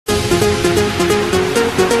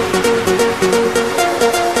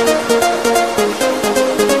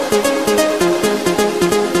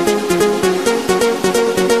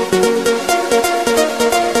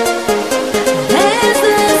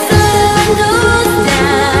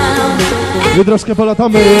I troszkę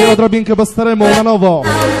polatamy, odrobinkę postaremu na nowo.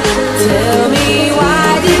 Tell me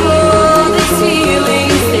why do all these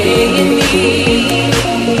feelings stay in me?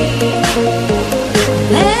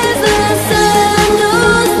 As the sun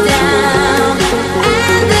goes down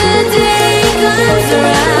and the day comes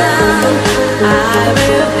around, I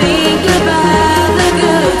will think about the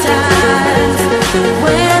good times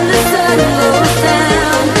when the sun goes down.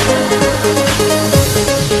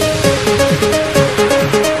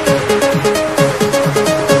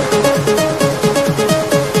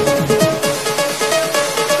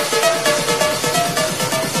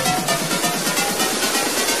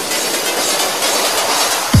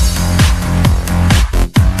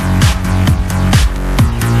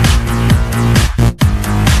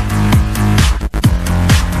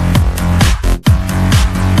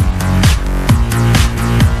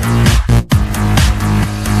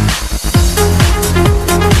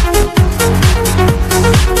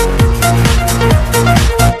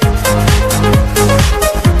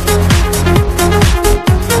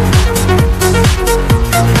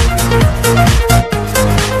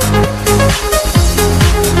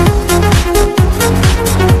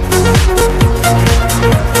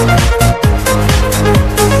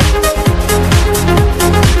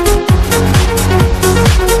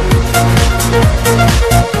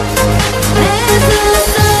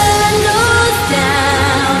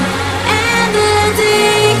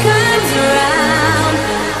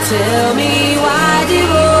 Tell me why do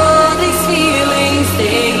all these feelings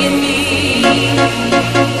stay in me?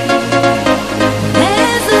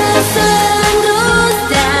 As the sun goes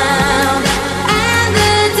down and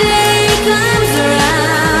the day comes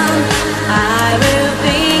around, I will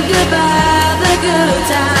think about the good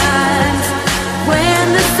times when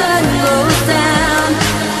the sun goes down.